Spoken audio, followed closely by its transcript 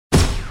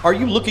Are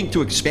you looking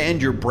to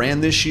expand your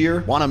brand this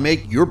year? Want to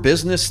make your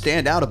business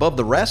stand out above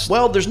the rest?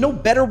 Well, there's no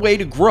better way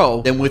to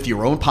grow than with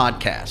your own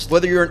podcast.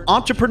 Whether you're an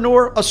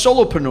entrepreneur, a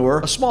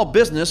solopreneur, a small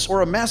business,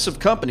 or a massive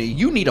company,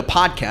 you need a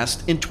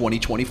podcast in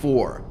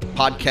 2024.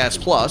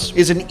 Podcast Plus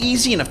is an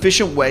easy and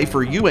efficient way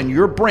for you and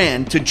your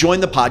brand to join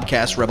the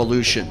podcast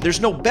revolution. There's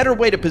no better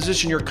way to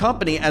position your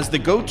company as the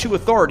go-to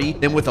authority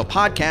than with a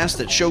podcast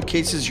that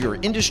showcases your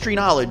industry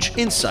knowledge,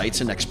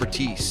 insights, and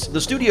expertise.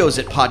 The studios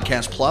at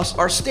Podcast Plus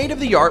are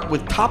state-of-the-art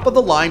with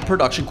top-of-the-line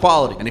production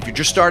quality. And if you're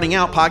just starting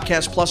out,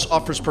 Podcast Plus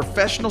offers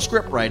professional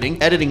script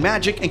writing, editing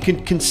magic, and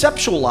can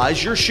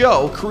conceptualize your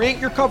show, create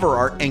your cover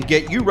art, and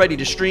get you ready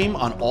to stream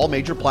on all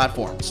major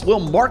platforms. We'll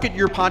market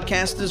your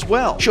podcast as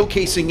well,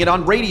 showcasing it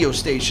on radio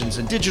stations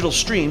and digital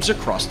streams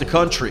across the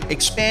country.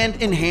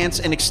 Expand, enhance,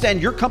 and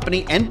extend your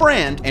company and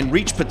brand and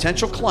reach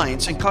potential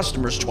clients and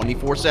customers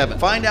 24/7.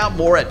 Find out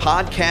more at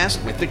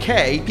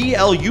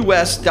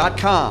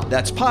podcastwithak.plus.com.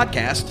 That's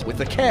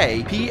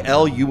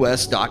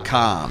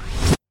podcastwithak.plus.com.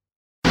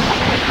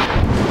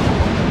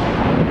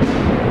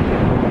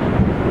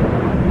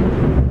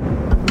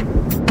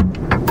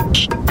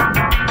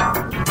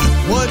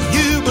 What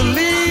you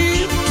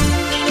believe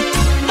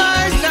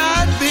might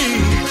not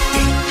be.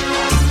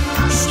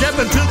 Step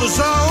into the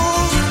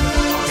zone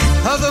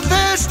of the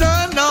vast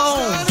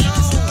unknown.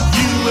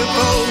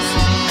 UFOs,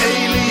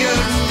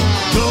 aliens,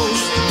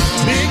 ghosts,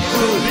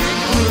 Bigfoot,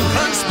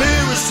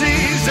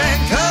 conspiracies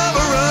and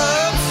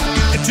cover-ups.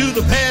 And to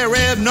the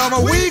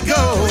paranormal we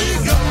go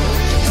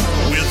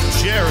with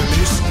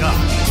Jeremy Scott.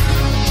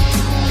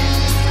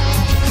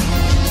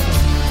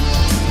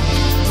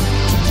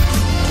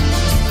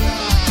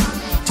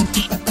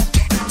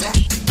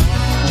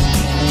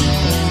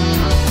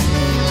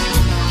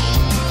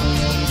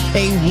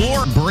 A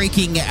war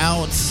breaking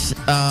out.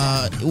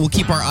 We'll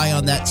keep our eye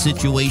on that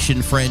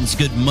situation, friends.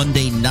 Good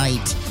Monday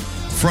night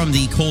from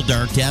the cold,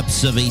 dark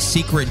depths of a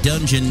secret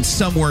dungeon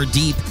somewhere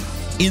deep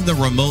in the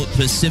remote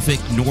Pacific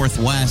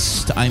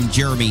Northwest. I'm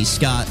Jeremy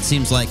Scott.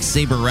 Seems like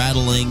saber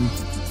rattling,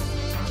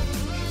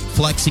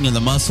 flexing of the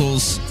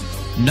muscles.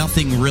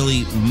 Nothing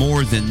really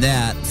more than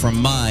that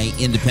from my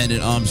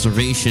independent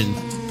observation.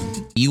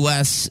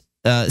 U.S.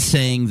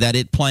 Saying that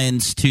it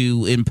plans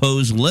to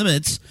impose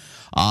limits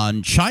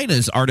on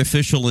China's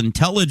artificial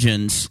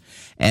intelligence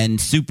and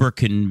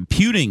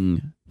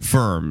supercomputing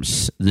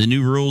firms. The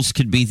new rules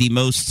could be the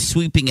most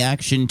sweeping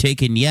action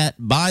taken yet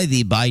by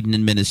the Biden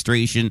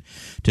administration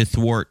to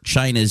thwart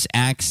China's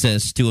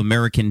access to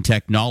American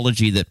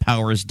technology that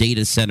powers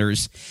data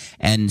centers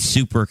and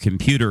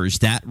supercomputers.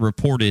 That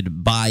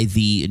reported by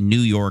the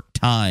New York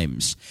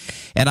Times.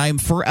 And I'm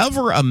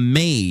forever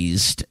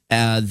amazed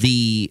at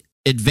the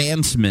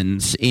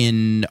advancements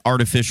in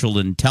artificial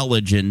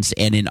intelligence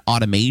and in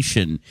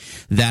automation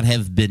that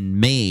have been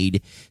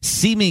made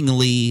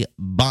seemingly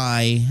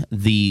by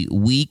the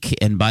week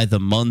and by the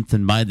month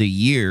and by the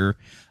year.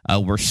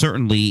 We're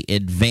certainly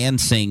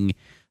advancing.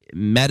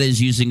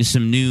 Meta's using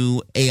some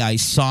new AI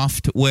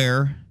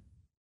software.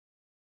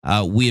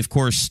 We, of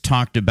course,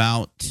 talked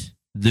about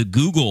the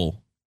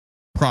Google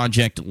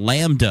Project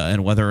Lambda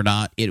and whether or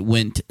not it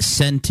went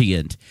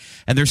sentient.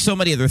 And there's so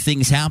many other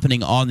things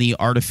happening on the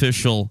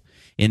artificial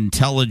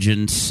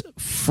intelligence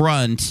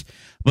front,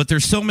 but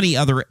there's so many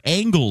other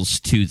angles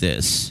to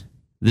this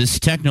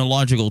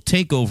technological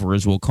takeover,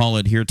 as we'll call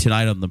it here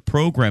tonight on the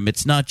program.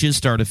 It's not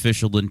just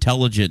artificial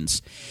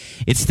intelligence.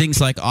 It's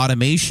things like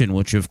automation,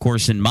 which, of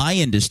course, in my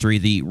industry,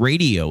 the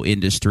radio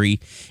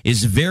industry,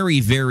 is very,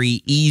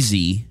 very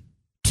easy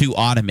to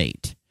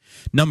automate.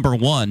 Number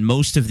one,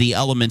 most of the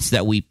elements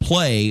that we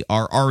play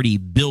are already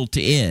built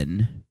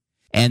in,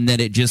 and then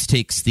it just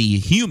takes the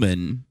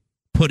human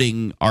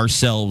putting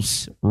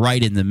ourselves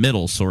right in the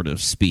middle, so to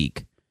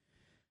speak.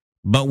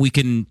 But we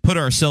can put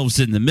ourselves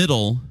in the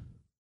middle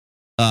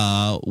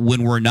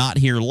when we're not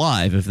here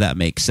live, if that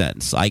makes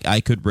sense. I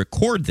could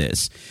record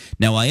this.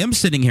 Now, I am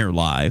sitting here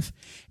live,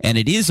 and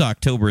it is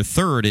October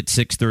 3rd at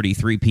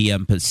 6:33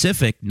 p.m.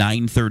 Pacific,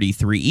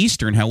 9:33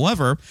 Eastern.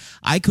 However,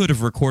 I could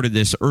have recorded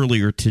this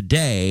earlier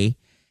today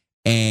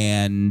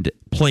and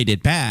played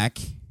it back,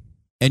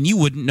 and you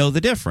wouldn't know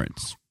the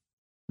difference.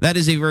 That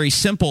is a very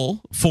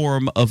simple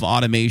form of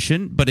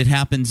automation, but it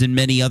happens in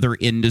many other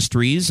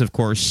industries. Of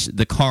course,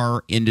 the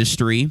car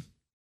industry,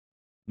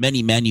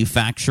 many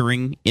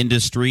manufacturing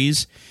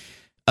industries,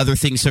 other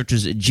things such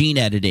as gene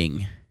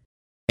editing,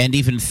 and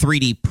even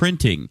 3D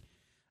printing,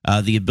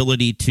 the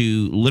ability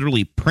to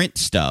literally print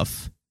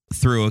stuff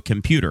through a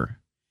computer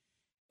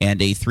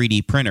and a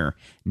 3D printer.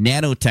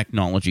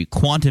 Nanotechnology,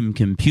 quantum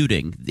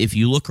computing. If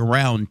you look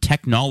around,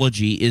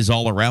 technology is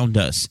all around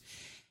us.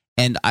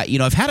 And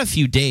I've had a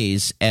few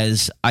days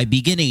as I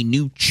begin a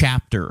new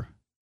chapter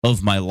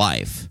of my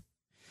life.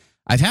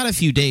 I've had a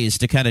few days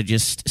to kind of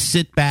just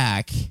sit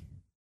back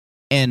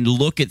and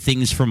look at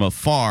things from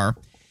afar.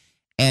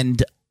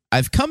 And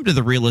I've come to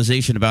the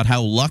realization about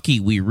how lucky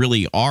we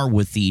really are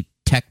with the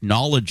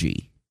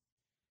technology.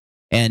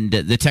 And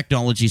the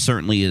technology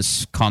certainly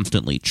is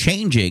constantly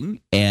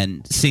changing,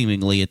 and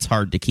seemingly it's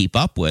hard to keep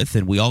up with.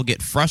 And we all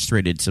get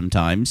frustrated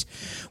sometimes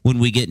when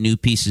we get new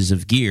pieces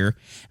of gear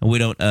and we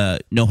don't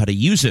know how to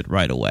use it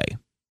right away.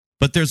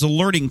 But there's a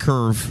learning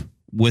curve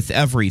with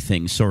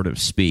everything, sort of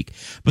speak.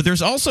 But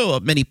there's also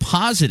many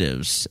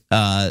positives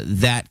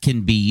that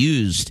can be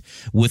used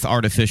with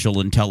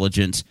artificial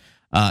intelligence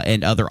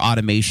and other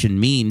automation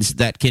means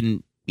that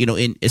can,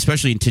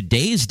 especially in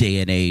today's day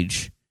and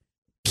age,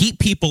 keep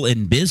people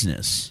in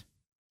business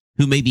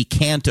who maybe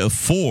can't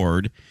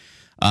afford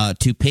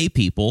to pay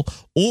people,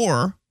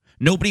 or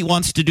nobody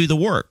wants to do the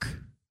work.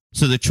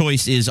 So the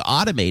choice is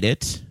automate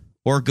it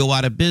or go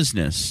out of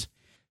business.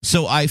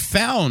 So I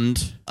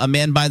found a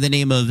man by the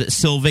name of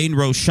Sylvain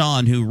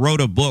Rochon who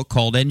wrote a book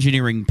called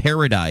Engineering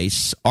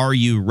Paradise, Are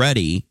You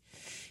Ready?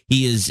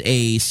 He is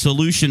a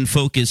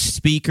solution-focused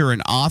speaker,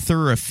 an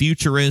author, a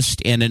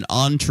futurist, and an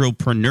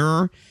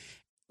entrepreneur.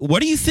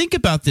 What do you think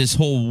about this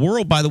whole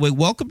world? By the way,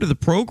 welcome to the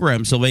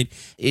program, Sylvain.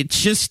 It's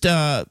just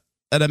an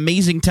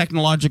amazing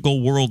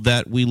technological world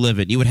that we live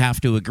in. You would have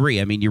to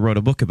agree. I mean, you wrote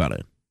a book about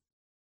it.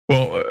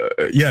 Well,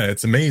 yeah,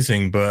 it's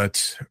amazing,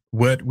 but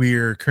what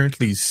we're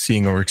currently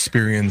seeing or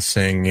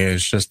experiencing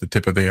is just the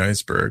tip of the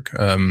iceberg.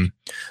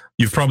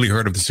 You've probably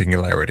heard of the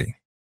singularity,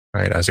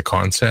 right, as a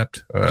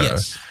concept,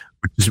 yes.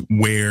 Which is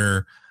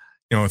where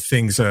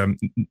things,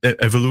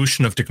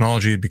 evolution of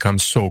technology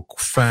becomes so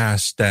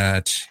fast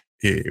that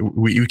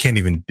we can't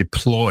even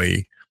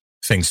deploy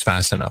things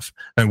fast enough.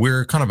 And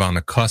we're kind of on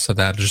the cusp of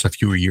that, just a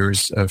few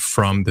years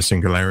from the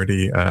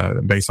singularity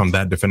based on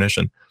that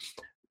definition.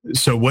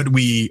 So what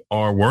we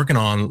are working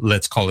on,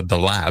 let's call it the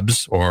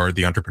labs or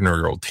the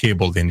entrepreneurial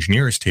table, the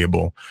engineer's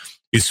table,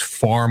 is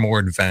far more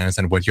advanced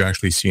than what you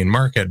actually see in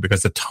market,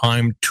 because the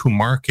time to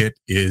market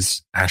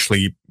is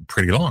actually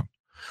pretty long.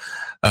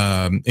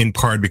 In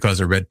part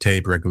because of red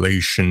tape,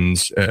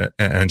 regulations,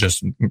 and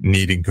just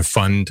needing to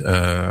fund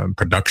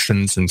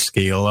productions and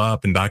scale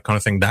up and that kind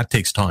of thing. That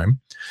takes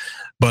time.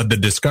 But the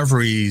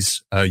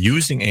discoveries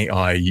using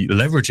AI,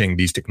 leveraging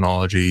these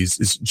technologies,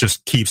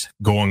 just keeps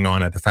going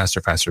on at a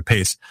faster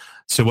pace.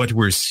 So what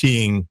we're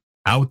seeing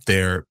out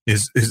there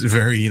is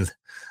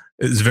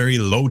very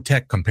low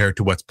tech compared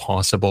to what's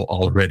possible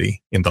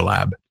already in the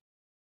lab.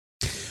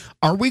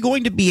 Are we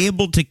going to be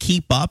able to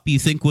keep up, you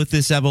think, with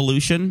this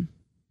evolution?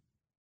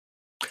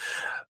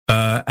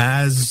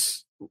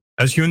 As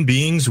human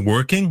beings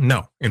working,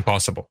 no,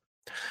 impossible.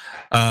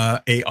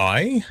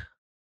 AI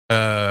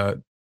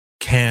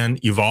can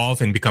evolve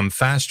and become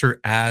faster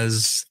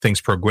as things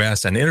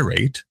progress and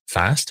iterate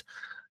fast.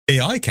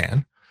 AI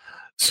can.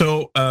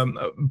 So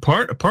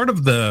part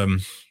of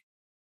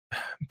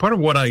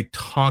what I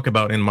talk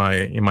about in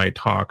my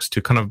talks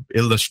to kind of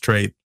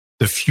illustrate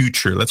the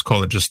future, let's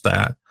call it just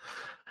that,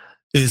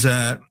 is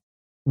that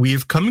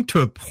we've come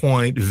to a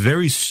point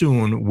very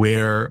soon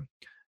where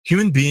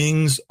human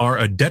beings are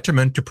a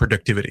detriment to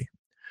productivity,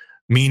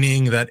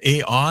 meaning that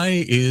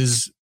AI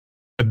is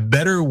a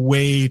better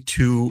way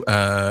to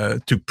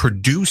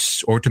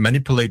produce or to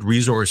manipulate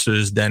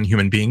resources than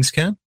human beings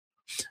can.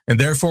 And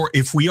therefore,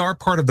 if we are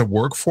part of the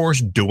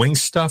workforce doing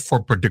stuff for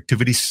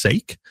productivity's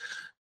sake,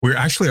 we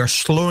actually are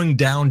slowing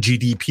down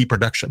GDP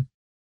production.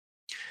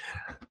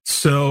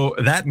 So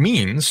that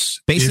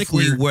means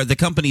basically where the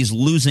company's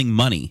losing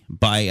money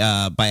by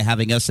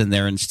having us in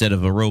there instead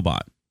of a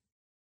robot.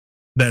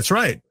 That's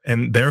right.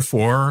 And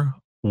therefore,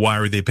 why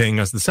are they paying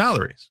us the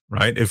salaries,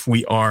 right? If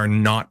we are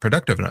not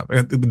productive enough.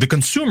 The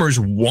consumers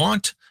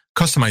want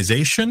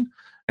customization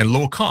and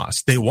low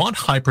cost. They want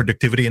high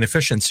productivity and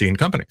efficiency in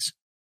companies.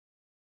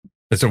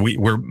 So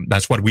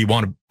that's what we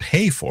want to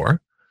pay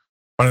for.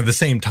 But at the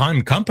same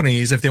time,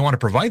 companies, if they want to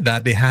provide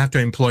that, they have to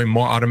employ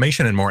more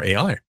automation and more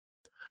AI.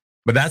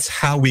 But that's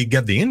how we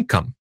get the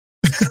income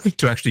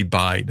to actually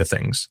buy the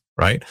things,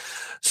 right?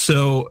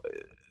 So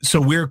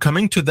we're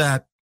coming to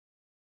that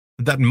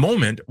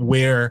moment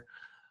where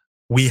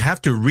we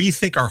have to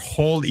rethink our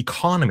whole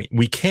economy.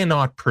 We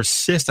cannot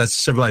persist as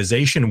a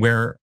civilization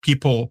where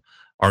people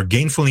are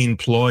gainfully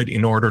employed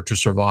in order to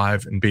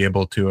survive and be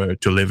able to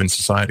live in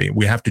society.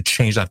 We have to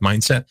change that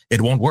mindset.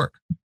 It won't work.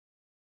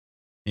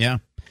 Yeah.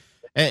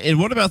 And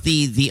what about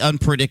the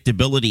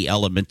unpredictability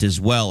element as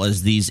well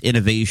as these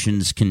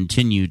innovations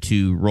continue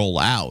to roll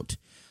out?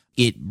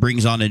 It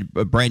brings on a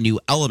brand new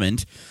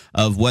element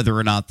of whether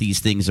or not these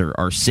things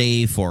are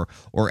safe or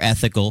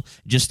ethical,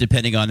 just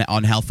depending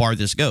on how far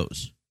this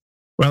goes.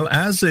 Well,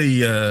 as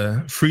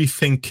a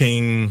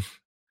free-thinking,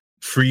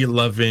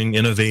 free-loving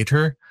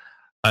innovator,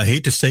 I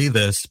hate to say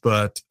this,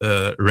 but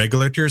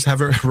regulators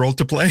have a role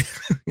to play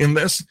in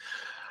this.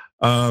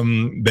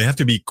 They have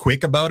to be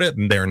quick about it,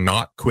 and they're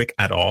not quick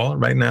at all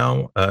right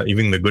now,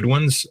 even the good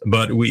ones.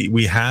 But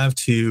we have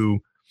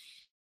to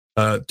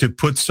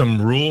put some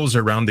rules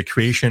around the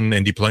creation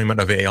and deployment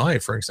of AI,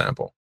 for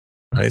example,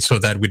 right? So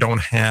that we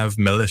don't have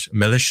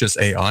malicious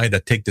AI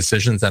that take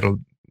decisions that'll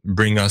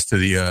bring us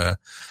to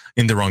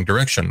in the wrong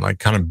direction, like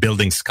kind of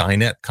building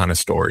Skynet kind of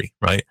story,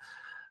 right?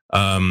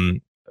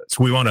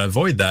 So we want to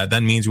avoid that.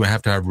 That means we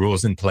have to have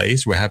rules in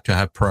place. We have to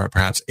have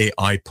perhaps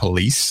AI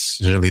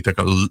police, really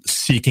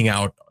seeking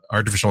out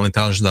artificial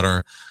intelligence that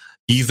are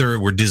either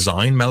were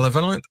designed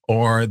malevolent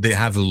or they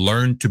have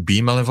learned to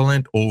be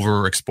malevolent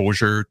over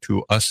exposure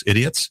to us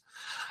idiots,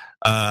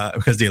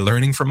 because they're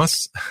learning from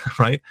us,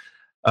 right?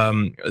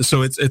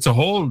 So it's a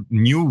whole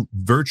new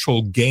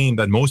virtual game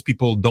that most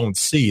people don't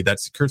see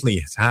that's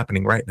currently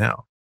happening right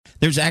now.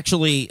 There's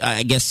actually,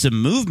 I guess,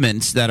 some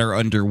movements that are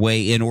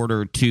underway in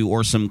order to,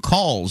 or some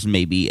calls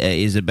maybe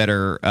is a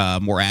better,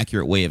 more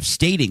accurate way of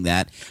stating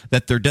that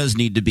there does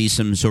need to be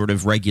some sort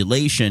of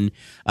regulation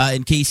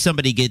in case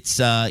somebody gets,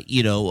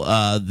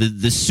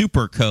 the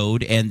super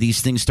code and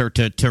these things start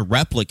to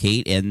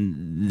replicate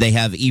and they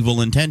have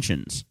evil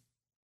intentions.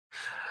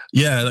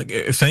 Yeah,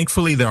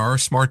 thankfully there are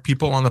smart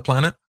people on the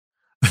planet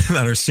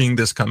that are seeing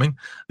this coming.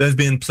 There's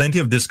been plenty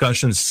of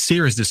discussions,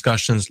 serious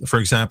discussions,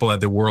 for example, at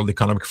the World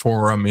Economic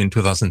Forum in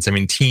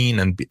 2017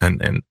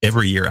 and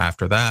every year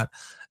after that.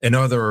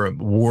 Another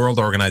world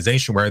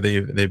organization where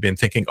they've been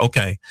thinking,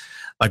 okay,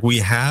 like we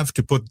have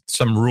to put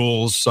some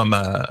rules, some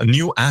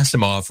new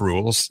Asimov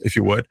rules, if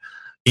you would,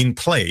 in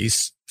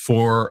place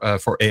for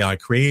AI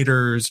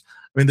creators.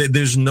 I mean,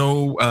 there's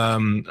no,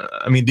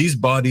 these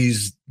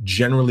bodies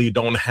generally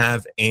don't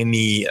have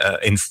any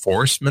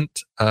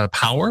enforcement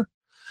power.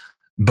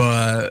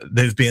 But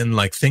there's been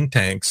like think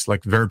tanks,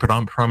 like very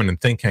prominent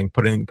think tank,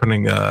 putting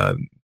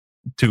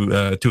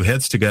two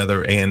heads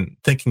together and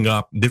thinking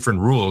up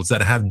different rules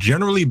that have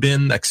generally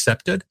been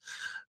accepted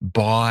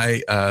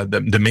by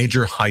the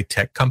major high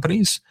tech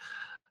companies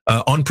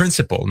on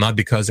principle, not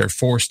because they're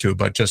forced to,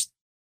 but just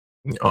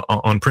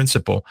on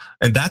principle,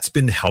 and that's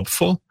been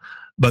helpful.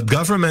 But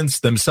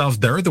governments themselves,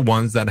 they're the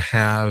ones that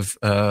have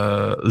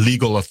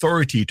legal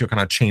authority to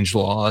kind of change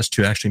laws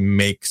to actually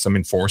make some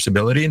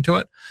enforceability into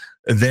it.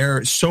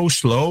 They're so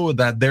slow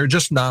that they're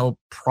just now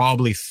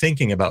probably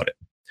thinking about it.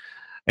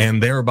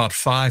 And they're about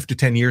 5 to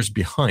 10 years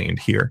behind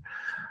here.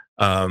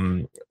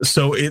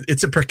 So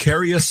it's a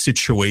precarious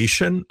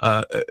situation.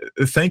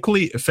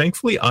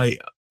 Thankfully, I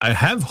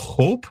have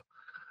hope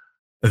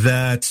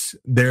that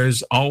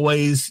there's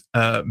always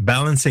a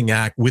balancing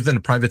act within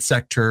the private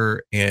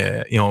sector,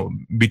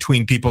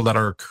 between people that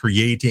are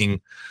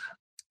creating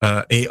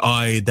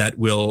AI that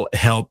will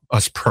help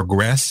us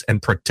progress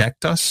and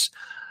protect us,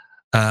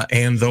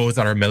 and those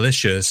that are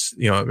malicious,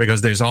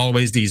 because there's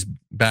always these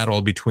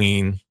battle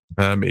between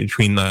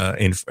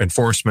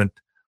enforcement,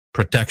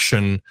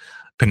 protection,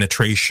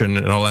 penetration,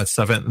 and all that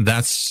stuff. And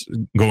that's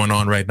going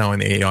on right now in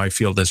the AI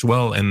field as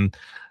well. And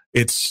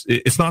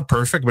it's not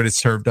perfect, but it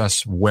served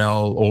us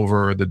well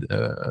over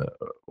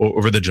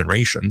the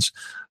generations.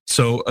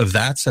 So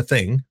that's a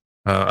thing.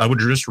 I would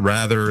just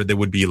rather there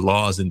would be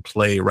laws in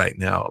play right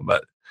now,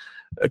 but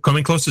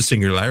coming close to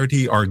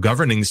singularity, our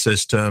governing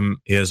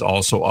system is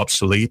also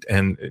obsolete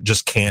and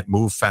just can't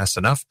move fast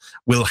enough.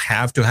 We'll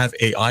have to have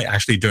AI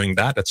actually doing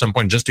that at some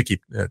point just to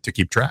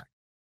keep track.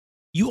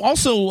 You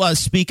also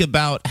speak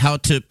about how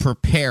to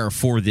prepare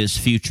for this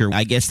future.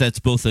 I guess that's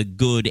both a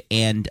good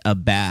and a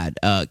bad.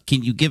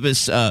 Can you give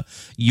us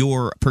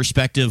your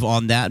perspective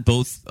on that,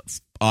 both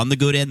on the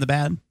good and the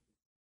bad?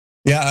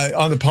 Yeah,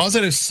 on the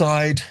positive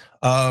side,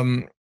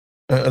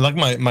 like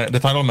the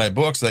title of my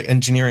book, like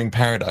Engineering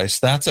Paradise,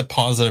 that's a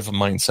positive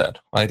mindset,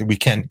 right? We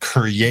can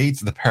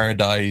create the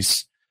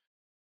paradise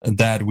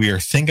that we are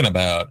thinking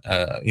about,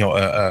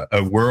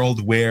 a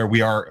world where we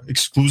are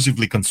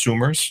exclusively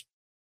consumers,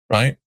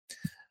 right?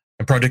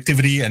 And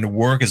productivity and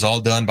work is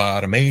all done by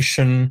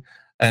automation,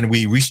 and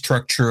we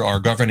restructure our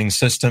governing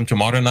system to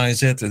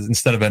modernize it.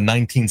 Instead of a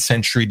 19th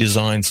century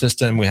design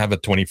system, we have a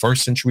 21st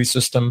century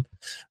system.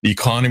 The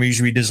economy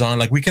is redesigned.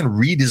 Like, we can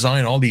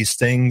redesign all these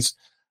things,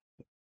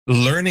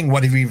 learning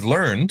what we've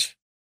learned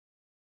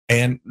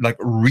and like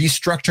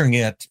restructuring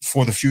it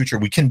for the future.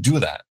 We can do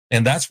that.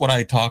 And that's what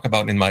I talk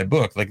about in my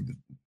book. Like,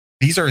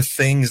 these are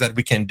things that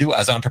we can do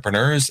as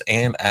entrepreneurs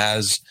and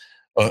as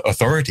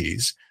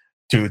authorities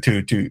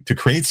to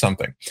create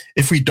something.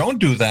 If we don't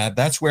do that,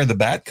 that's where the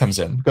bad comes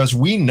in, because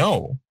we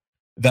know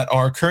that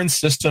our current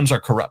systems are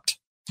corrupt.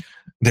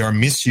 They are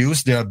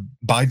misused. They are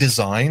by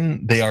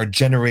design. They are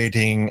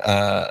generating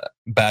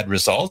bad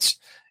results.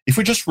 If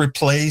we just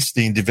replace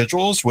the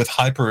individuals with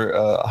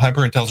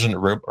hyper intelligent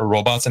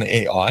robots and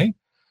AI,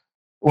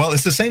 well,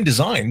 it's the same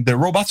design. The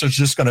robots are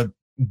just going to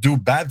do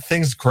bad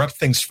things, corrupt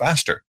things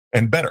faster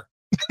and better.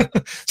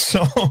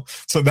 So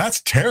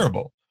that's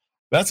terrible.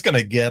 That's going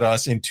to get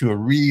us into a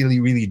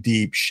really, really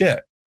deep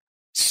shit.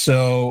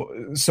 So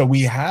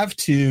we have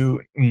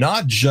to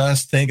not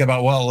just think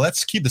about, well,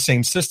 let's keep the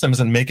same systems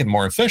and make it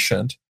more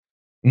efficient.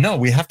 No,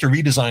 we have to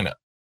redesign it.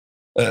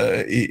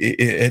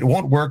 It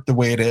won't work the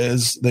way it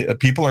is.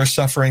 People are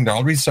suffering. They're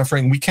already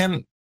suffering. We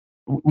can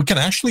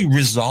actually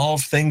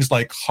resolve things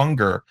like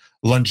hunger,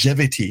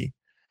 longevity.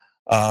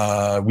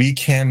 We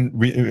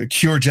can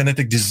cure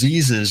genetic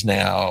diseases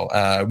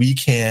now. We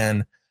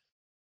can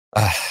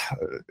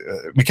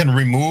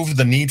remove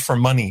the need for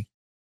money,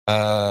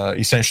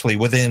 essentially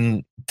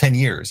within 10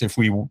 years if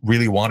we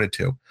really wanted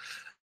to.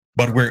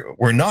 But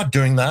we're not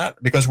doing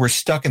that because we're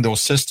stuck in those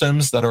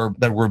systems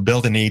that were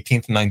built in the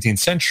 18th and 19th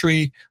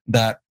century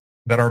that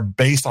are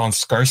based on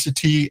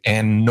scarcity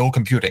and no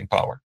computing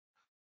power.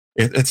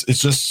 It's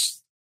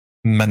just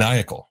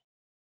maniacal.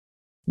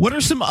 What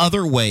are some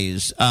other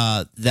ways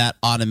that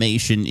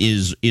automation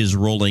is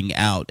rolling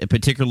out, and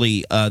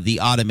particularly the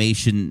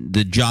automation,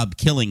 the job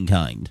killing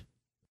kind?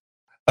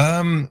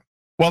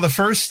 Well, the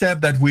first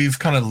step that we've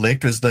kind of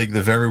licked is like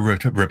the very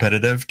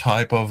repetitive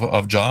type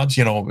of jobs.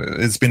 You know,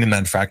 it's been in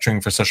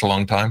manufacturing for such a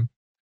long time,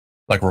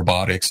 like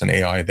robotics and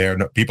AI there.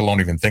 People don't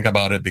even think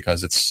about it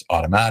because it's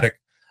automatic.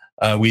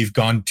 We've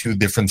gone to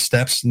different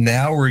steps.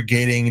 Now we're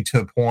getting to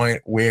a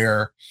point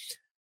where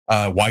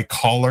white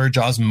collar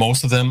jobs,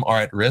 most of them are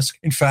at risk.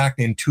 In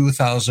fact, in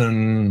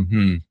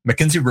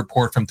McKinsey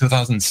report from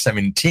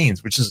 2017,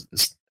 which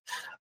is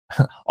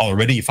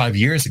already 5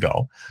 years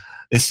ago,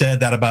 it said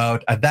that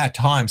at that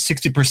time,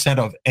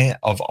 60%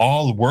 of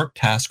all work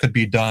tasks could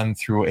be done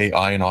through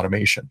AI and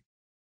automation.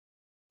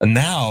 And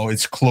now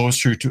it's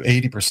closer to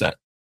 80%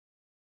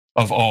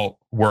 of all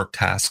work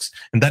tasks.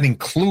 And that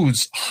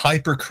includes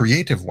hyper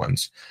creative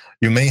ones.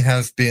 You may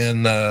have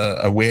been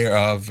aware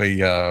of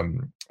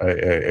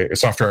a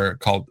software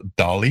called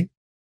DALL-E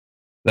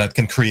that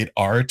can create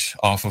art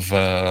off of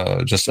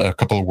just a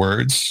couple of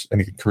words, and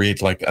you can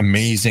create like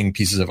amazing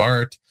pieces of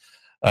art.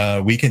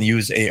 We can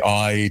use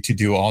AI to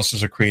do all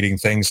sorts of creating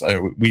things.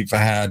 We've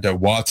had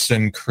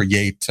Watson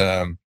create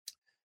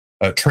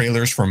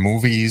trailers for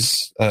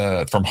movies,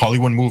 from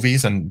Hollywood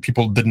movies, and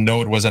people didn't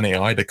know it was an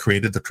AI that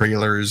created the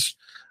trailers,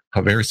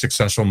 very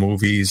successful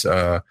movies,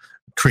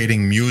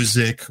 creating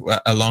music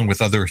along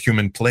with other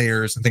human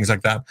players and things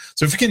like that.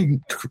 So if we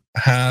can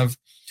have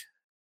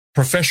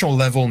professional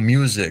level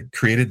music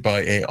created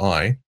by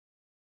AI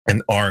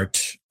and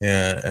art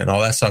and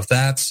all that stuff,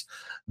 that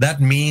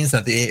means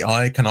that the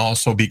AI can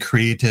also be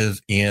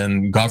creative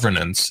in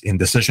governance, in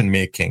decision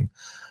making.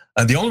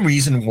 And the only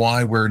reason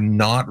why we're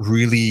not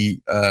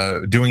really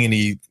doing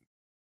any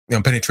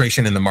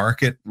penetration in the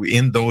market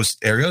in those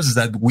areas is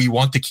that we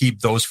want to keep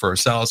those for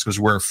ourselves because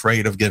we're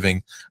afraid of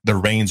giving the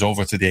reins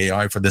over to the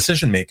AI for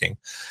decision making.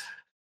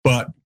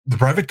 But the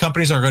private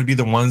companies are going to be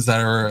the ones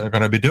that are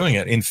going to be doing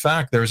it. In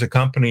fact, there's a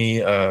company,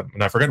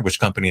 and I forget which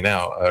company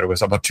now. It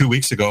was about 2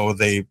 weeks ago.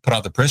 They put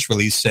out the press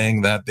release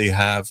saying that they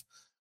have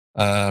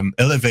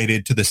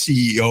elevated to the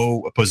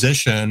CEO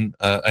position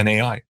an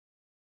AI.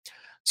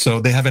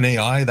 So they have an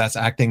AI that's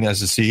acting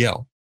as a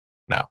CEO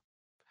now.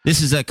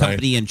 This is a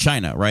company in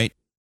China, right?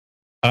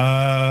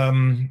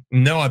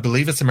 No, I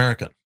believe it's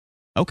American.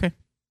 Okay.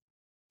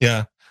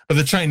 Yeah, but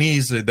the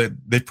Chinese,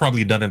 they've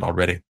probably done it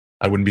already.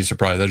 I wouldn't be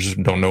surprised. I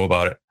just don't know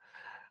about it.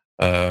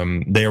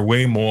 They are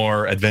way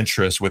more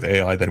adventurous with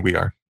AI than we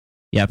are.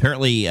 Yeah,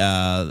 apparently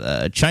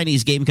a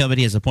Chinese game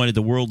company has appointed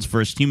the world's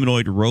first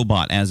humanoid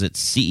robot as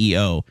its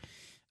CEO.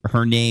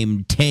 Her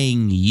name,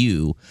 Tang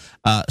Yu.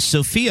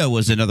 Sophia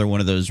was another one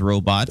of those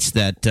robots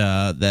that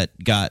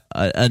got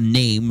a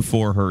name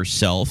for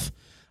herself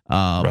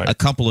a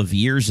couple of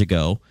years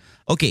ago.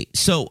 Okay,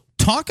 so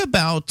talk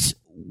about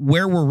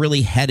where we're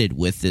really headed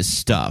with this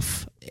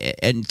stuff,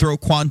 and throw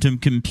quantum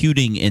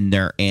computing in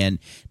there and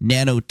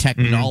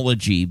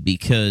nanotechnology,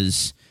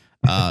 because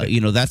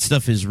that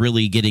stuff is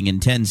really getting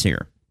intense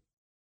here.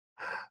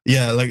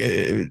 Yeah, like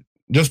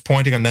just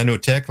pointing on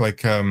nanotech,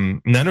 like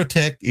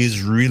nanotech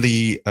is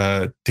really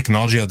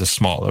technology of the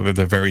small, of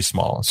the very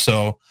small.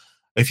 So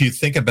if you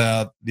think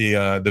about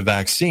the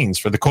vaccines,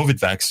 for the COVID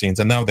vaccines,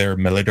 and now they're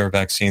malaria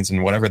vaccines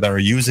and whatever that are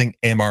using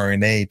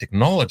mRNA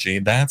technology,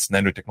 that's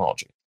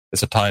nanotechnology.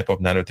 It's a type of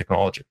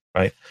nanotechnology,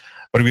 right?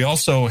 But we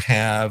also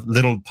have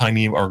little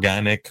tiny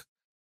organic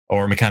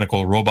or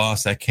mechanical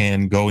robots that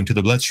can go into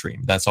the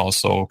bloodstream. That's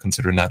also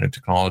considered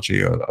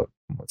nanotechnology.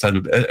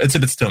 It's a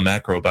bit still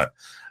macro, but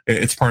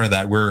it's part of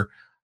that. We're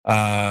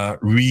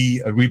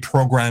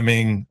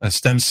reprogramming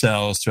stem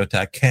cells to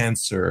attack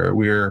cancer.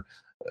 We're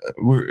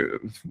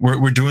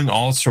doing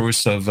all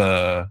sorts of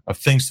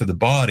things to the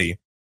body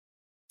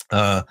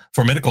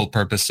for medical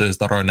purposes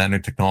that are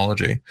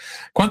nanotechnology.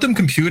 Quantum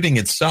computing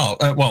itself.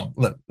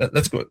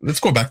 Let's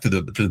go back to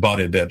the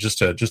body a bit, just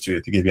to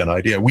give you an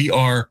idea. We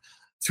are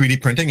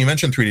 3D printing. You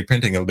mentioned 3D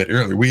printing a little bit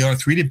earlier. We are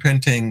 3D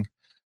printing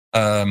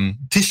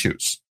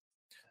tissues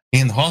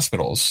in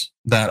hospitals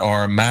that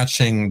are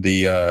matching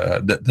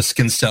the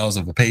skin cells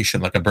of a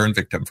patient, like a burn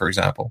victim, for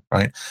example.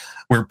 Right?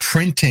 We're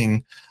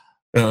printing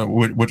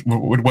what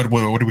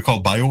do we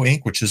call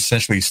bio-ink, which is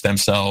essentially stem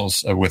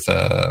cells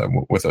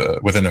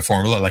within a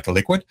formula like a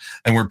liquid,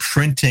 and we're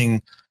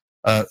printing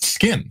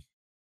skin,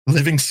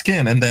 living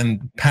skin, and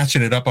then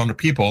patching it up onto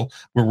people.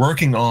 We're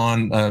working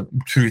on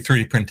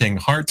 3D printing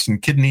hearts and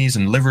kidneys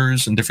and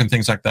livers and different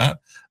things like that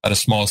at a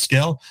small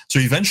scale. So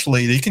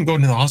eventually they can go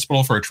into the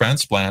hospital for a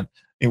transplant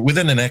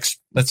within the next,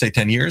 let's say,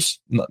 10 years,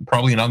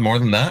 probably not more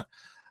than that.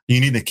 You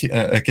need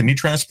a kidney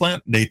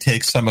transplant. They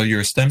take some of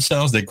your stem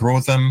cells, they grow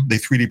them, they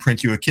 3D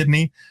print you a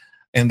kidney,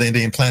 and then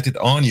they implant it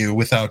on you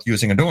without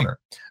using a donor.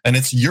 And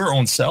it's your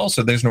own cell,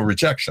 so there's no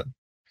rejection.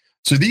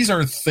 So these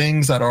are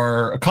things that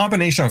are a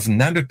combination of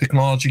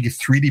nanotechnology,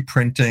 3D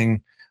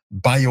printing,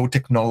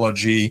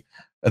 biotechnology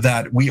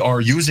that we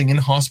are using in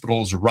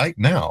hospitals right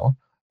now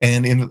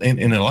and in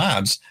the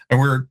labs.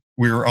 And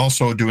we're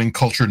also doing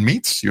cultured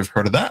meats. You've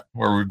heard of that,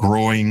 where we're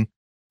growing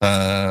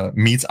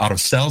meats out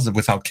of cells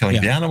without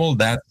killing the animal.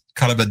 That's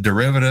kind of a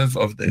derivative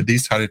of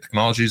these type of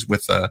technologies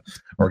with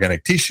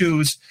organic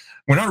tissues.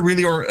 We're not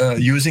really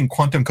using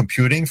quantum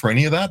computing for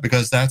any of that,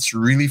 because that's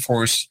really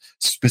for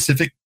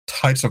specific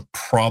types of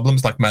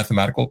problems, like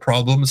mathematical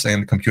problems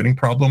and computing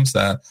problems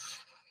that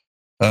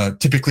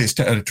typically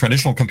a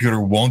traditional computer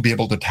won't be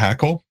able to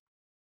tackle.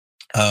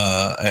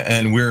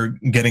 And we're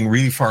getting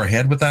really far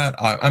ahead with that.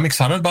 I'm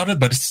excited about it,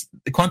 but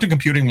quantum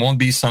computing won't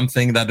be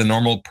something that a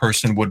normal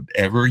person would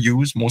ever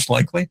use, most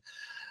likely.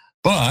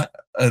 But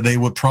they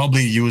would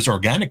probably use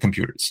organic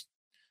computers.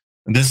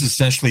 And this is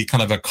essentially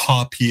kind of a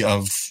copy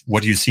of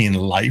what you see in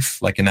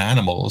life, like in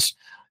animals.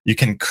 You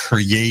can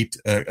create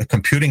a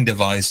computing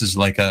devices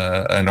like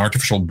an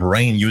artificial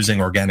brain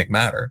using organic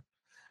matter.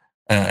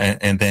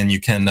 And then you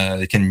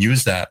can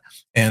use that.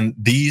 And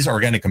these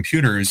organic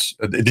computers,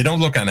 they don't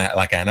look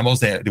like animals.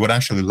 They would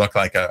actually look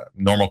like a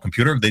normal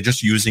computer. They're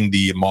just using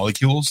the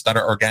molecules that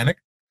are organic.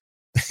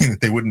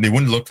 They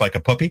wouldn't look like a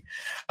puppy.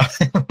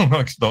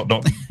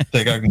 don't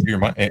take out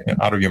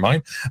of your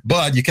mind.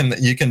 But you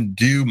can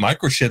do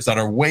microchips that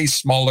are way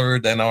smaller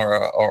than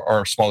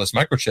our smallest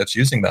microchips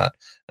using that,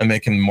 and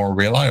make them more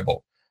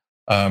reliable.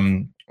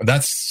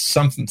 That's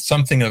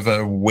something of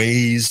a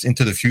ways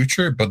into the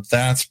future, but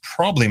that's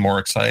probably more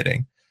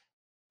exciting.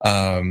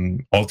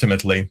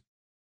 Ultimately,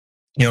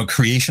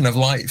 creation of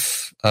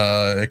life.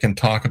 It can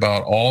talk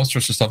about all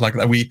sorts of stuff like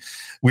that. We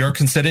are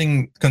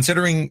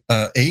considering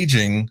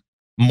aging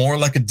more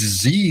like a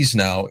disease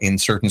now in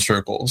certain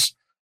circles,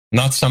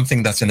 not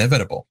something that's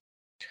inevitable.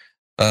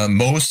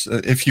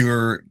 If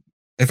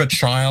a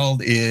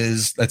child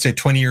is, let's say,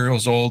 20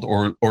 years old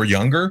or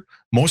younger,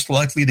 most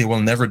likely they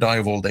will never die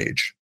of old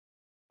age.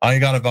 I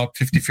got about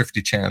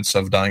 50-50 chance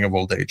of dying of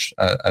old age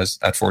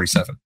at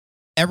 47.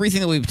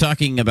 Everything that we've been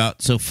talking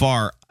about so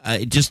far,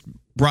 it just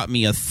brought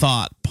me a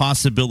thought,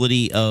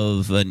 possibility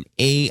of an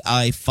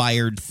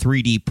AI-fired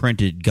 3D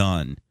printed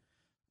gun.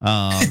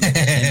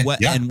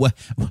 And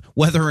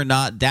whether or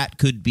not that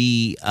could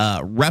be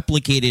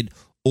replicated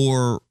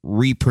or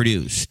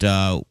reproduced,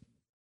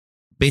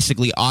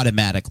 basically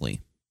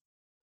automatically.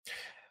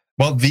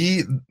 Well,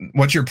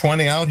 what you're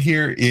pointing out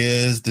here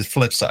is the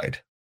flip side,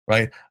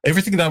 right?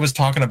 Everything that I was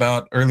talking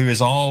about earlier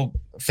is all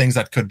things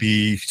that could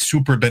be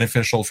super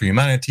beneficial for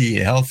humanity,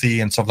 healthy,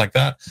 and stuff like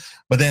that.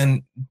 But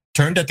then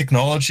turn that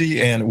technology,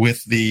 and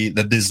with the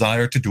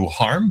desire to do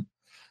harm,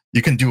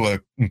 you can do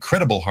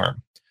incredible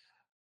harm.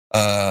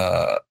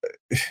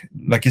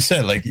 Like you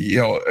said,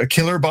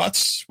 killer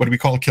bots. What do we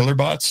call killer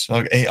bots?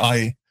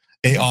 AI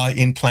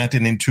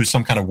implanted into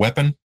some kind of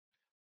weapon.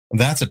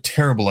 That's a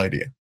terrible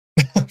idea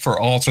for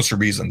all sorts of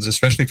reasons,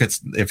 especially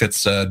if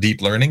it's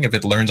deep learning, if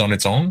it learns on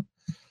its own.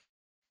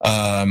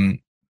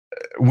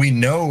 We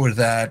know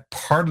that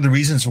part of the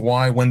reasons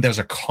why when there's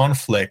a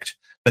conflict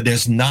that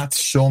there's not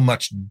so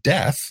much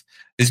death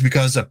is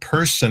because a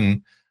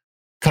person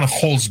kind of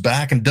holds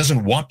back and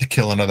doesn't want to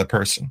kill another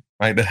person,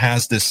 right? It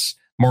has this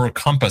moral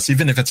compass.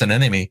 Even if it's an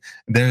enemy,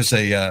 there's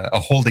a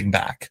holding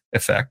back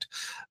effect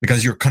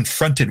because you're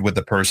confronted with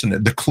the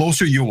person. The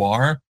closer you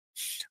are,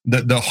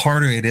 the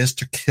harder it is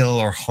to kill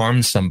or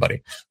harm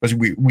somebody, because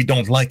we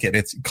don't like it.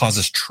 It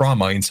causes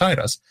trauma inside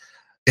us.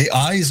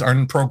 AIs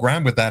aren't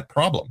programmed with that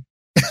problem.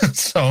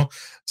 So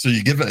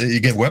you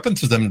give weapons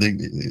to them,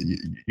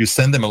 you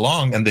send them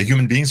along, and the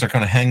human beings are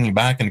kind of hanging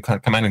back and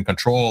command and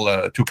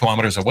control 2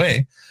 kilometers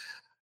away.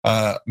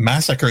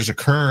 Massacres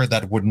occur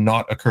that would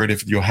not occur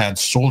if you had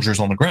soldiers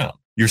on the ground.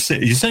 You're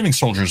saving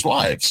soldiers'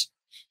 lives,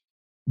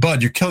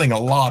 but you're killing a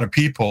lot of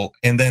people.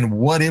 And then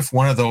what if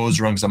one of those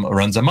runs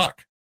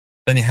amok?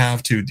 Then you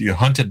have to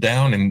hunt it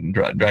down and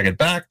drag it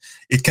back.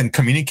 It can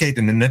communicate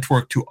in the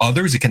network to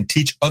others. It can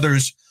teach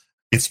others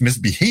its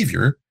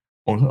misbehavior,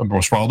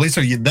 most probably.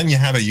 So then you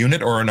have a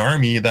unit or an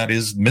army that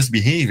is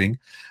misbehaving.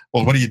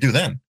 Well, what do you do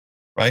then,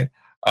 right?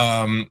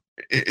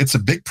 It's a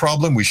big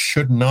problem we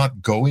should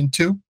not go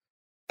into.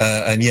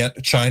 And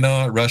yet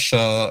China,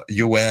 Russia,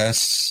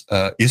 US,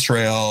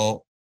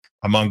 Israel,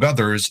 among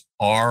others,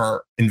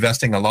 are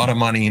investing a lot of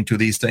money into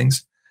these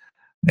things.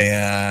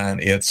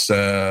 And it's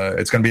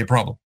going to be a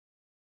problem.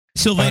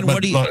 Sylvain,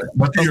 but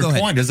to your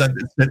point is that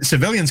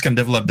civilians can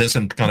develop this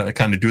and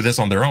kind of do this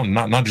on their own,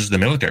 not just the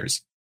militaries.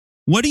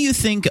 What do you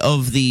think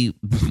of the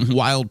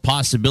wild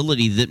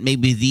possibility that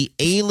maybe the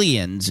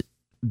aliens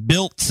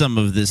built some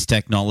of this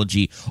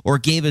technology or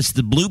gave us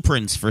the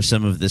blueprints for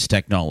some of this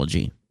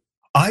technology?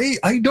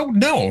 I don't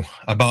know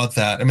about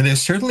that. I mean,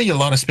 there's certainly a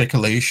lot of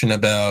speculation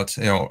about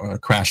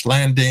crash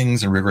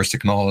landings and reverse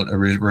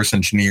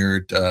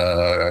engineered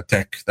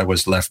tech that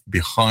was left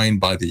behind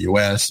by the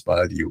US,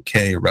 by the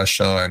UK,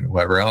 Russia, and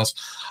whoever else.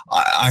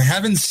 I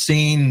haven't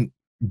seen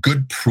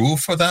good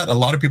proof of that. A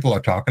lot of people are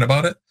talking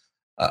about it.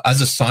 As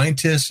a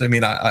scientist, I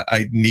mean,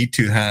 I need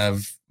to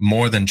have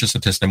more than just a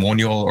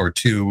testimonial or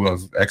two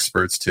of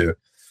experts to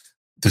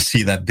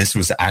see that this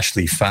was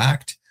actually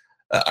fact.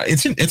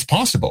 It's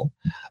possible.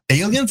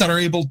 Aliens that are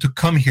able to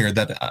come here,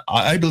 that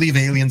I believe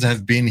aliens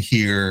have been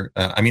here,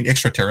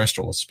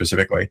 extraterrestrials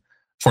specifically,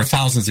 for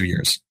thousands of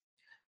years.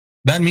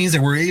 That means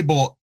that we're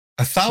able,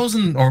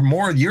 1,000 or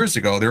more years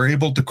ago, they're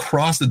able to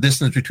cross the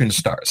distance between the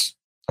stars.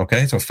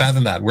 Okay, so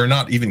fathom that. We're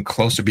not even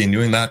close to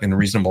doing that in a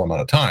reasonable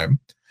amount of time.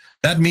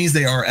 That means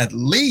they are at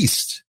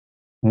least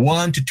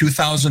 1,000 to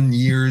 2,000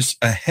 years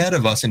ahead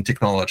of us in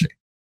technology,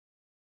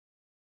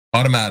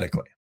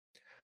 automatically.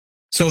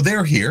 So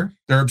they're here,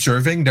 they're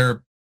observing,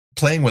 they're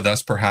playing with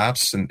us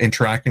perhaps and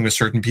interacting with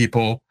certain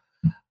people.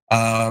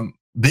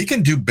 They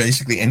can do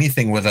basically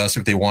anything with us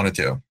if they wanted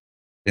to,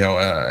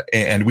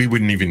 and we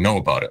wouldn't even know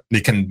about it.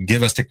 They can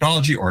give us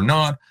technology or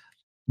not.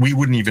 We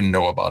wouldn't even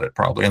know about it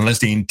probably, unless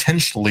they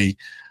intentionally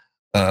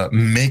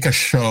make a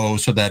show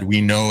so that we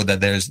know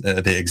that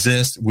they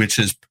exist, which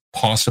is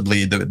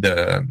possibly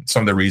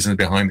some of the reasons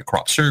behind the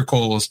crop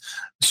circles,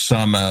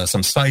 some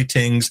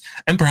sightings,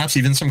 and perhaps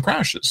even some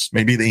crashes.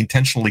 Maybe they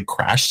intentionally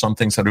crash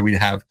something so that we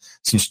have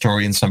some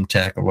story and some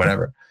tech or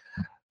whatever.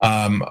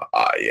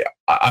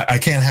 I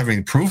can't have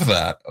any proof of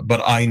that,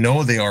 but I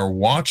know they are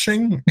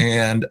watching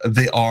and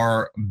they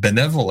are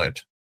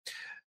benevolent.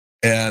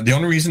 And the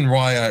only reason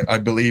why I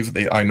believe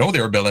I know they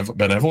are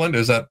benevolent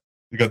is that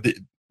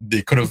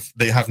because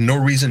they have no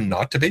reason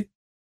not to be,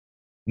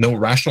 no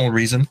rational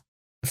reason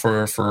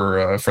for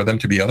them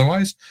to be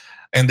otherwise,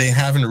 and they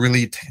haven't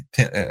really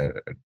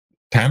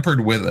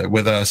tampered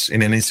with us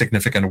in any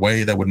significant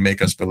way that would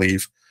make us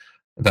believe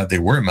that they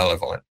were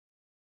malevolent.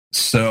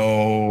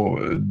 So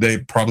they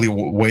probably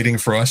waiting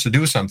for us to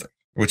do something,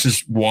 which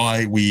is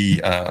why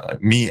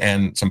me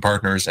and some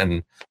partners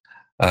and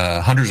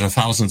hundreds of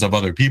thousands of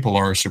other people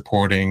are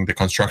supporting the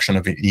construction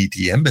of an ET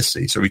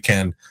embassy, so we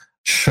can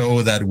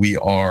show that we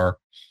are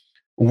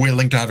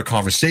willing to have a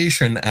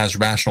conversation as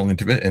rational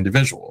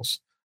individuals,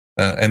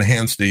 and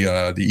hence the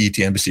ET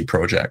embassy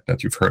project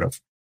that you've heard of.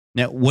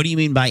 Now, what do you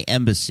mean by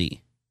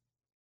embassy?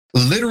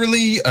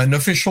 Literally an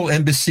official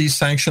embassy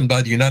sanctioned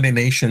by the United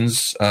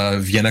Nations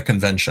Vienna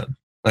Convention,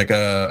 like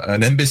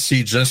an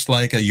embassy, just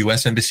like a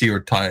U.S. embassy or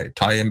Thai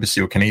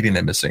embassy or Canadian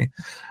embassy.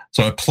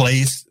 So a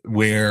place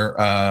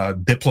where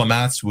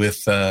diplomats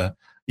with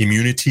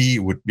immunity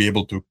would be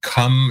able to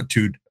come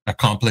to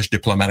accomplish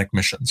diplomatic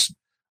missions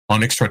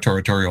on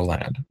extraterritorial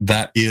land.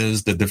 That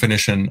is the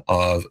definition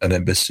of an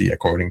embassy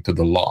according to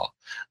the law.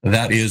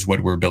 That is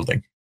what we're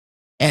building.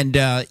 And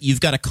you've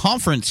got a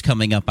conference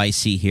coming up, I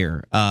see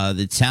here,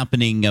 that's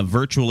happening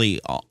virtually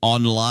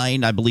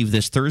online, I believe,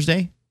 this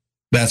Thursday?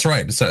 That's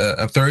right. It's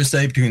a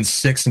Thursday between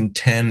 6 and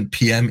 10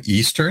 p.m.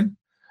 Eastern.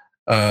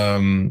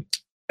 We're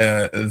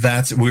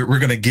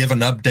going to give an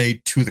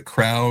update to the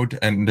crowd,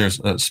 and there's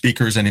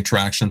speakers and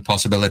interaction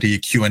possibility,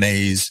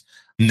 Q&As,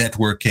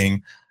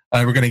 networking.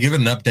 We're going to give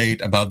an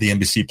update about the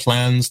embassy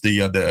plans,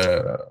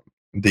 the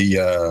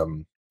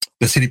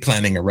city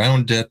planning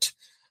around it,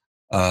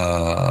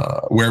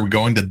 where we're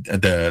going,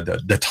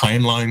 the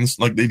timelines.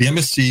 Like the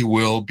embassy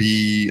will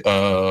be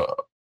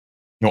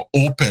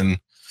open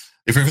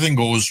if everything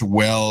goes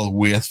well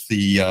with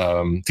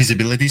the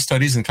feasibility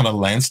studies and kind of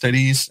land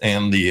studies,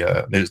 and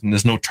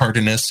there's no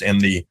tardiness in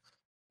the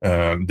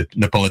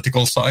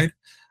political side.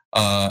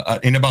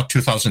 In about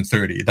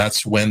 2030,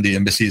 that's when the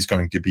embassy is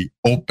going to be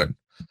open.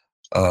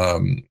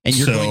 And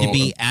you're going to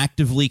be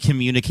actively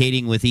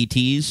communicating with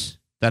ETs?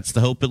 That's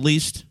the hope, at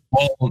least?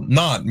 Well,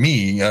 not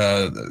me.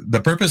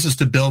 The purpose is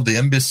to build the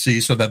embassy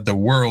so that the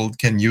world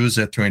can use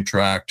it to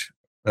interact.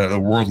 The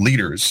world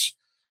leaders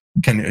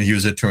can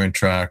use it to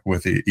interact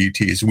with the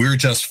ETs. We're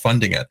just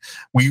funding it.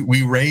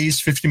 We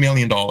raised $50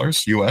 million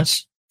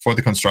US for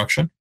the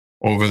construction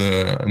over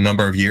the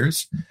number of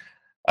years.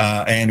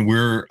 And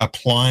we're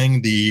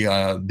applying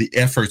the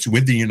efforts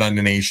with the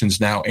United Nations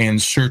now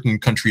and certain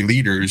country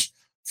leaders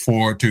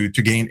to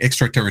gain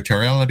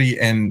extraterritoriality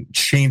and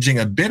changing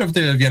a bit of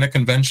the Vienna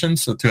Convention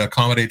so to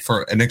accommodate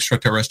for an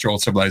extraterrestrial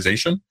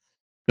civilization,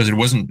 because it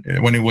wasn't,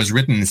 when it was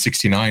written in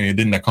 1969, it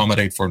didn't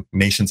accommodate for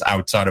nations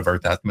outside of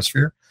Earth's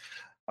atmosphere.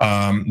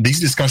 These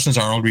discussions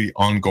are already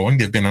ongoing.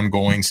 They've been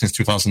ongoing since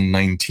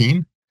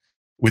 2019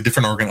 with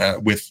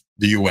different with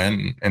the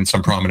UN and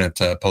some prominent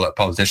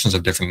politicians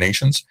of different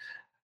nations.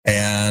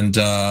 And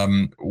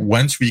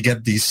once we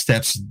get these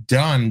steps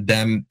done,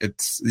 then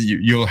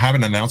you'll have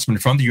an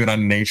announcement from the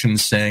United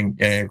Nations saying,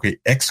 okay,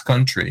 X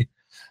country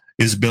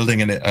is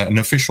building an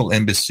official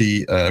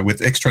embassy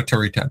with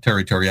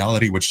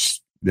extraterritoriality, which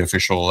is the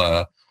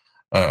official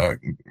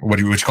what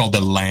you would call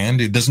the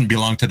land. It doesn't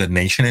belong to the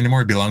nation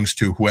anymore. It belongs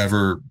to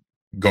whoever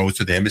goes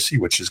to the embassy,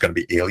 which is going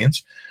to be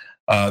aliens.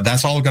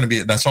 That's all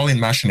in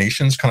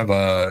machinations.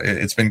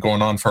 It's been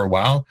going on for a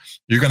while.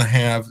 You're going to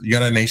have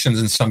United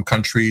Nations in some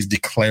countries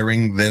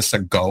declaring this a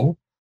go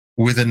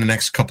within the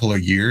next couple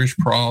of years,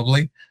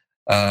 probably.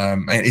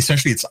 And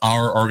essentially, it's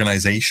our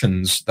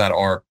organizations that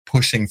are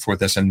pushing for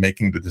this and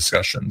making the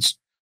discussions.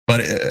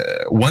 But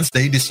once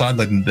they decide,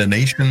 like the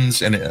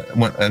nations and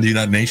the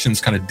United Nations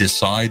kind of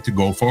decide to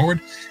go forward,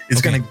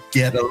 it's going to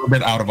get a little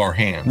bit out of our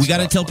hands. We got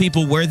to tell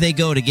people where they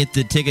go to get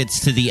the tickets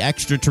to the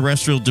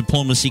Extraterrestrial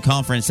Diplomacy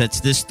Conference.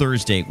 That's this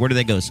Thursday. Where do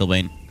they go,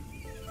 Sylvain?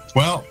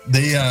 Well,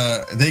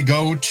 they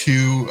go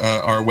to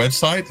our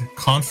website,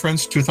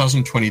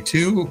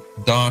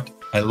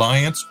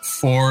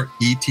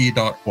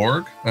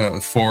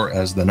 conference2022.alliance4et.org, 4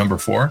 as the number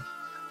 4,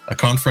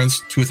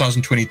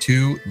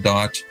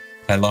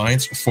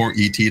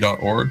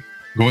 conference2022.alliance4et.org.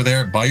 Go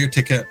there, buy your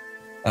ticket,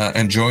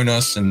 and join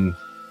us, and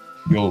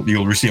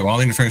you'll receive all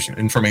the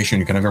information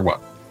you can ever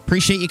want.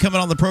 Appreciate you coming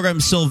on the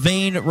program.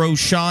 Sylvain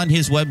Rochon,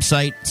 his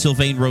website,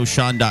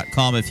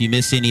 sylvainrochon.com. If you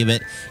miss any of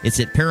it, it's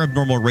at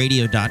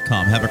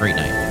paranormalradio.com. Have a great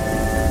night.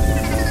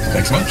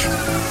 Thanks so much.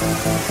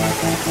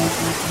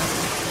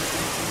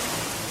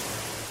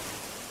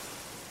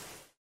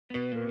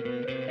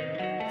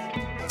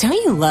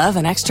 Don't you love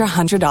an extra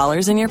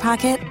 $100 in your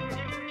pocket?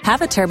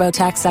 Have a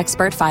TurboTax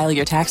expert file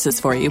your taxes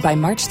for you by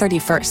March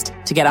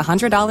 31st to get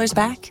 $100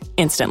 back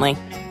instantly.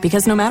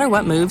 Because no matter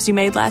what moves you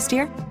made last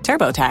year,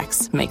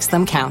 TurboTax makes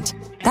them count.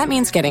 That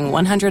means getting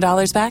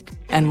 $100 back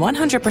and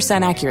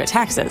 100% accurate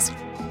taxes,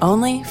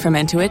 only from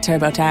Intuit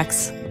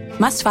TurboTax.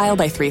 Must file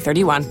by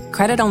 3/31.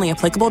 Credit only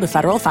applicable to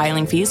federal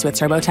filing fees with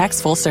TurboTax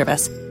full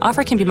service.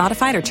 Offer can be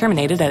modified or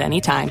terminated at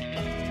any time.